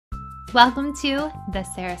Welcome to the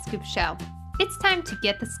Sarah Scoop Show. It's time to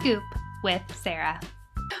get the scoop with Sarah.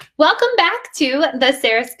 Welcome back to the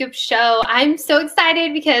Sarah Scoop Show. I'm so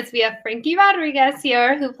excited because we have Frankie Rodriguez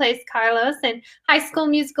here, who plays Carlos in High School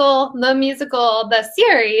Musical, the musical, the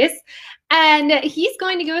series. And he's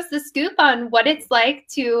going to give us the scoop on what it's like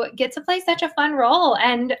to get to play such a fun role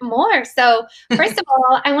and more. So first of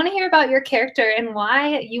all, I want to hear about your character and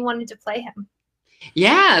why you wanted to play him.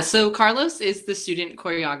 Yeah, so Carlos is the student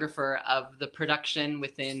choreographer of the production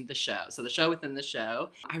within the show. So the show within the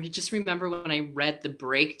show. I just remember when I read the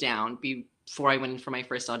breakdown before I went in for my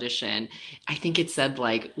first audition, I think it said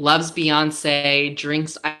like loves Beyonce,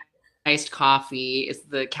 drinks iced coffee, is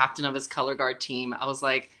the captain of his color guard team. I was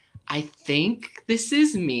like, I think this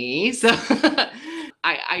is me. So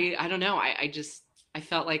I don't know. I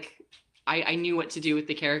felt like I knew what to do with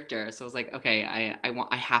the character. So I was like, okay,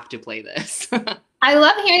 I have to play this. I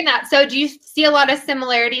love hearing that. So do you see a lot of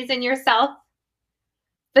similarities in yourself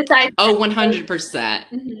besides? Oh, 100%.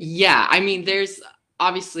 Mhm. Yeah. I mean, there's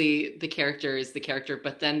obviously the character is the character,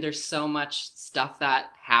 but then there's so much stuff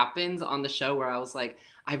that happens on the show where I was like,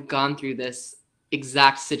 I've gone through this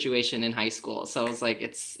exact situation in high school. So I was like,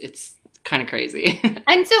 it's kind of crazy.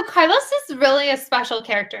 And so Carlos is really a special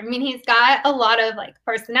character. I mean, he's got a lot of like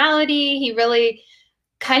personality. He really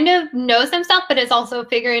kind of knows himself, but is also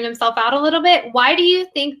figuring himself out a little bit. Why do you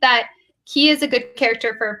think that he is a good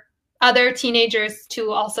character for other teenagers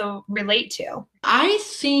to also relate to? I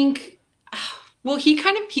think, well, he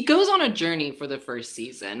goes on a journey for the first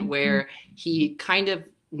season where he kind of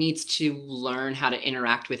needs to learn how to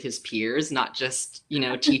interact with his peers, not just,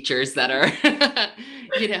 teachers that are,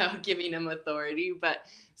 giving him authority. But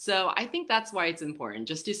so I think that's why it's important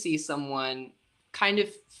just to see someone kind of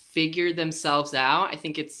figure themselves out. I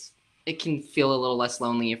think it can feel a little less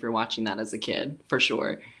lonely if you're watching that as a kid, for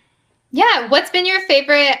sure. Yeah. What's been your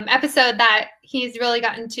favorite episode that he's really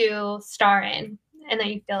gotten to star in and that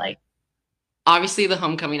you feel like? Obviously, the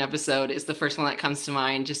homecoming episode is the first one that comes to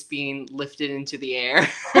mind, just being lifted into the air.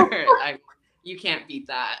 You can't beat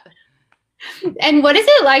that. And what is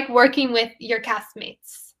it like working with your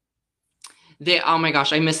castmates? Oh my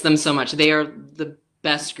gosh, I miss them so much. They are the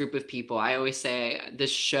best group of people. I always say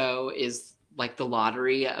this show is like the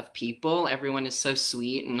lottery of people. Everyone is so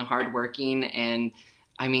sweet and hardworking. And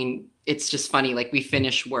I mean, it's just funny. Like we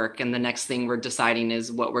finish work and the next thing we're deciding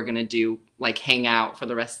is what we're going to do, like hang out for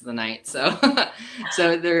the rest of the night. So,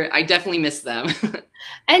 I definitely miss them.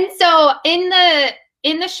 And so in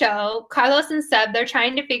the show, Carlos and Seb, they're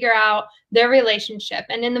trying to figure out their relationship.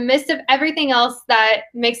 And in the midst of everything else that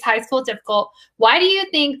makes high school difficult, why do you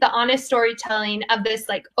think the honest storytelling of this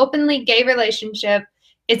like openly gay relationship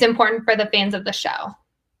is important for the fans of the show?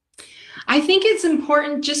 I think it's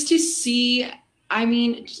important just to see. I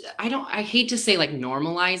mean, I hate to say like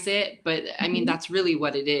normalize it, but I mean, Mhm. that's really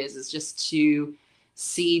what it is just to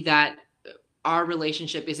see that our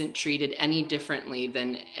relationship isn't treated any differently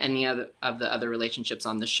than any other of the other relationships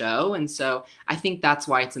on the show. And so I think that's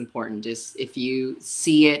why it's important is if you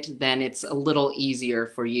see it, then it's a little easier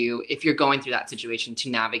for you if you're going through that situation to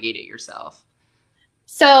navigate it yourself.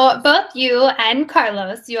 So both you and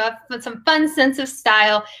Carlos, you have some fun sense of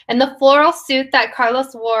style, and the floral suit that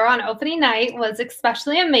Carlos wore on opening night was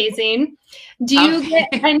especially amazing. Do you get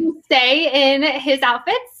Okay. any say in his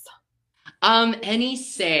outfits? Any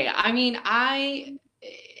say. I mean,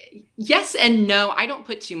 yes and no. I don't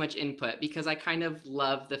put too much input because I kind of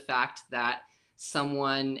love the fact that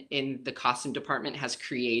someone in the costume department has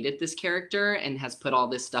created this character and has put all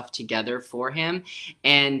this stuff together for him.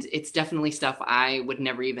 And it's definitely stuff I would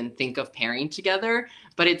never even think of pairing together.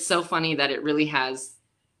 But it's so funny that it really has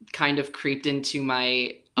kind of creeped into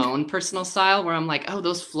my own personal style where I'm like, oh,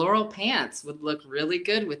 those floral pants would look really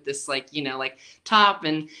good with this like, like top.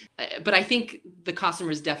 And but I think the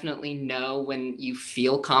costumers definitely know when you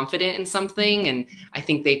feel confident in something, and I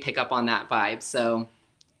think they pick up on that vibe. So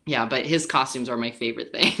yeah, but his costumes are my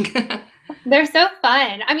favorite thing. They're so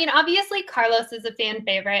fun. I mean, obviously, Carlos is a fan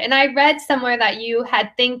favorite. And I read somewhere that you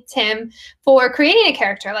had thanked him for creating a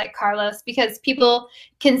character like Carlos because people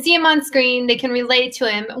can see him on screen, they can relate to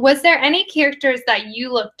him. Was there any characters that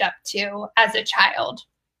you looked up to as a child?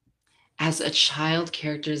 As a child,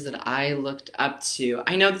 characters that I looked up to.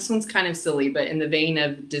 I know this one's kind of silly, but in the vein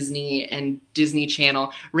of Disney and Disney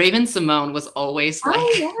Channel, Raven Simone was always like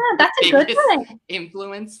Oh, yeah, the that's a good biggest one.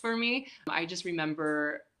 influence for me. I just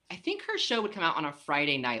remember, I think her show would come out on a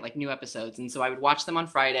Friday night, like new episodes. And so I would watch them on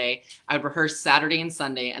Friday. I would rehearse Saturday and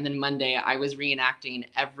Sunday. And then Monday, I was reenacting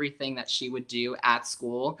everything that she would do at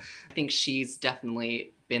school. I think she's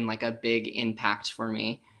definitely been like a big impact for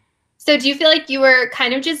me. So do you feel like you were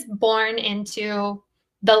kind of just born into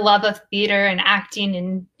the love of theater and acting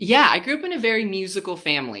and Yeah, I grew up in a very musical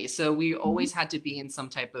family. So we always had to be in some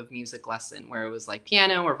type of music lesson where it was like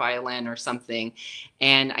piano or violin or something.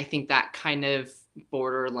 And I think that kind of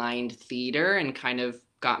borderlined theater and kind of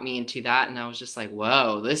got me into that. And I was just like,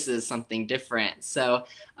 whoa, this is something different. So,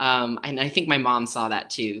 and I think my mom saw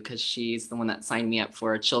that too, because she's the one that signed me up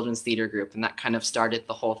for a children's theater group. And that kind of started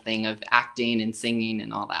the whole thing of acting and singing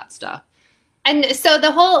and all that stuff. and so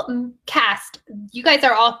the whole cast, you guys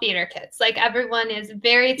are all theater kids. Like everyone is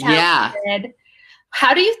very Yeah. talented.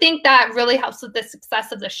 How do you think that really helps with the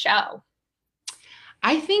success of the show?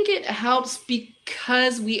 I think it helps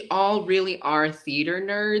because we all really are theater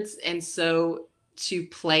nerds. And so to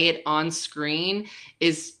play it on screen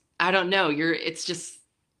is, I don't know,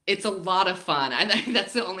 it's a lot of fun. I think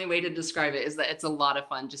that's the only way to describe it, is that it's a lot of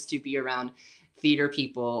fun just to be around theater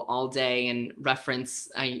people all day and reference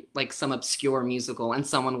like some obscure musical and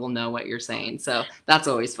someone will know what you're saying. So that's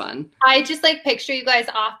always fun. I just like picture you guys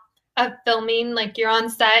off of filming, like you're on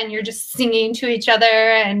set and you're just singing to each other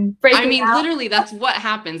and I breaking mean, out. literally, that's what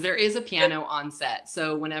happens. There is a piano on set.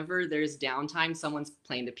 So whenever there's downtime, someone's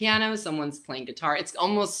playing the piano, someone's playing guitar. It's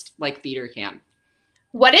almost like theater camp.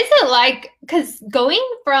 What is it like? Because going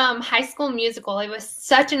from High School Musical, it was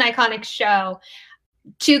such an iconic show,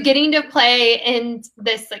 to getting to play in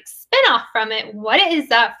this like spinoff from it. What does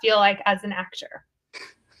that feel like as an actor?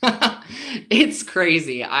 It's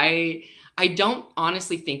crazy. I don't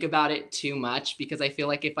honestly think about it too much because I feel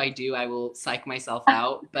like if I do, I will psych myself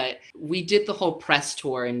out. But we did the whole press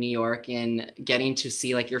tour in New York, and getting to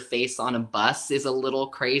see like your face on a bus is a little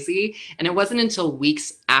crazy. And it wasn't until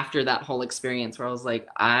weeks after that whole experience where I was like,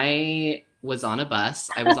 I was on a bus.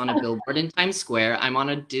 I was on a billboard in Times Square. I'm on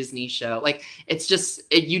a Disney show. Like it's just,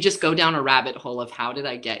 you just go down a rabbit hole of how did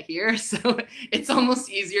I get here? So it's almost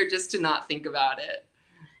easier just to not think about it.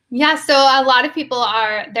 Yeah, so a lot of people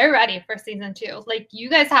they're ready for season 2. Like you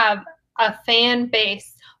guys have a fan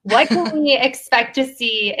base. What can we expect to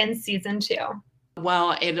see in season 2?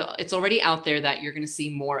 Well, it's already out there that you're going to see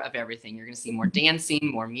more of everything. You're going to see more dancing,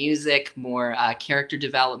 more music, more character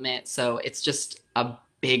development. So it's just a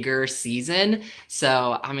bigger season.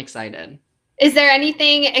 So I'm excited. Is there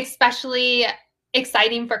anything especially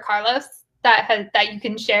exciting for Carlos that you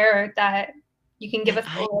can share, or that you can give us a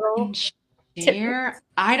I little can tip? share.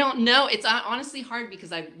 I don't know. It's honestly hard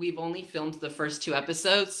because we've only filmed the first 2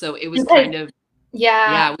 episodes. So it was Because kind of,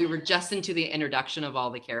 yeah, yeah, we were just into the introduction of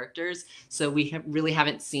all the characters. So we really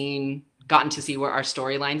haven't gotten to see where our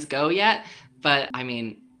storylines go yet. But I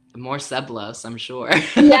mean, more Seblos, I'm sure.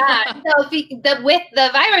 yeah. So with the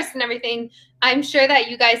virus and everything, I'm sure that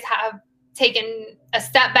you guys have taken a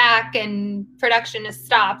step back and production has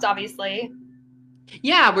stopped, obviously.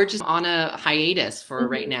 Yeah, we're just on a hiatus for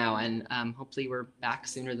right Mhm. now, and hopefully we're back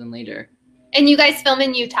sooner than later. And you guys film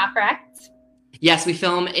in Utah, correct? Yes, we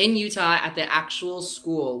film in Utah at the actual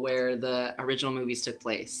school where the original movies took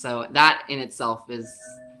place. So that in itself is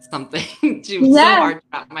something so Yeah. hard to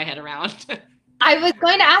wrap my head around. I was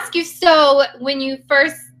going to ask you, so when you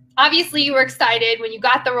first, obviously you were excited when you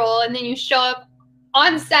got the role, and then you show up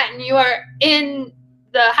on set and you are in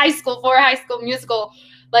the high school for a High School Musical.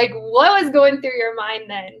 Like, what was going through your mind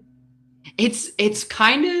then? It's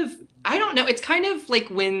kind of, I don't know, it's kind of like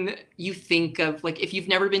when you think of like if you've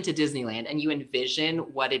never been to Disneyland and you envision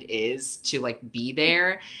what it is to like be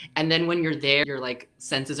there, and then when you're there your like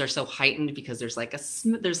senses are so heightened because there's like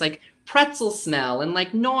there's like pretzel smell and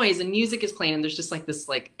like noise and music is playing and there's just like this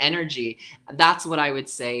like energy. That's what I would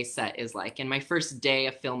say set is like. And my first day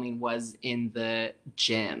of filming was in the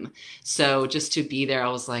gym. So just to be there, I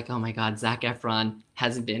was like, oh my God, Zac Efron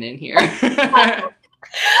has been in here.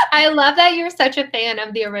 I love that you're such a fan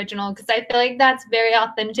of the original, because I feel like that's very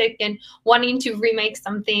authentic and wanting to remake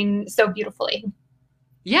something so beautifully.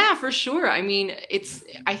 Yeah, for sure. I mean,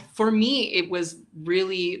 for me, it was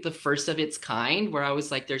really the first of its kind where I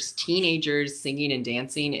was like, there's teenagers singing and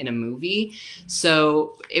dancing in a movie.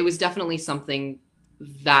 So it was definitely something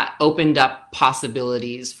that opened up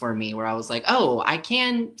possibilities for me where I was like, oh, I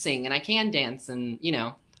can sing and I can dance and,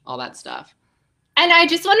 all that stuff. And I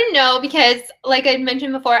just want to know, because like I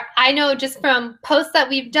mentioned before, I know just from posts that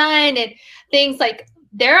we've done and things, like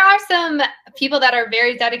there are some people that are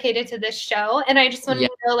very dedicated to this show. And I just want Yeah.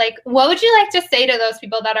 to know, like, what would you like to say to those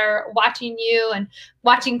people that are watching you and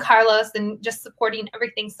watching Carlos and just supporting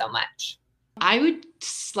everything so much? I would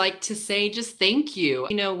like to say just thank you.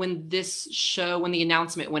 When the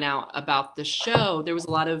announcement went out about the show, there was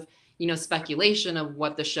a lot of, speculation of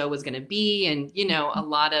what the show was going to be and, a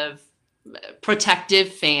lot of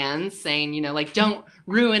protective fans saying, you know, like, don't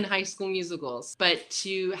ruin High School Musicals, but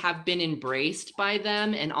to have been embraced by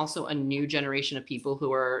them and also a new generation of people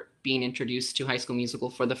who are being introduced to High School Musical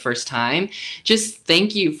for the first time. Just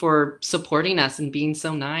thank you for supporting us and being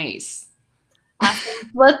so nice. Awesome.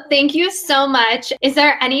 Well, thank you so much. Is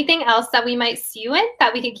there anything else that we might see you in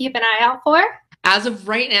that we can keep an eye out for? As of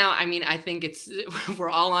right now, I mean, I think we're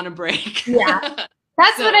all on a break. Yeah.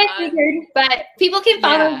 That's what I figured, but people can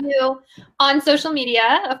follow you on social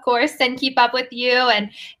media, of course, and keep up with you. And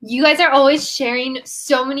you guys are always sharing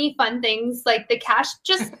so many fun things. Like the cast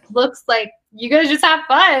just looks like you guys just have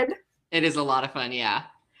fun. It is a lot of fun, yeah.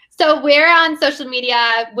 So where on social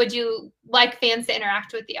media would you like fans to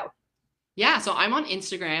interact with you? Yeah, so I'm on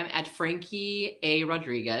Instagram at Frankie A.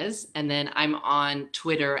 Rodriguez, and then I'm on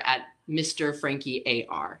Twitter at Mr. Frankie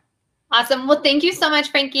AR. Awesome. Well, thank you so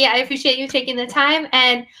much, Frankie. I appreciate you taking the time,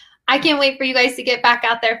 and I can't wait for you guys to get back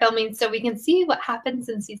out there filming so we can see what happens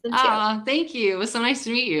in season 2. Thank you. It was so nice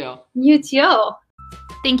to meet you. You too.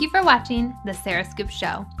 Thank you for watching The Sarah Scoop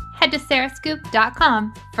Show. Head to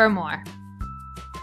sarahscoop.com for more.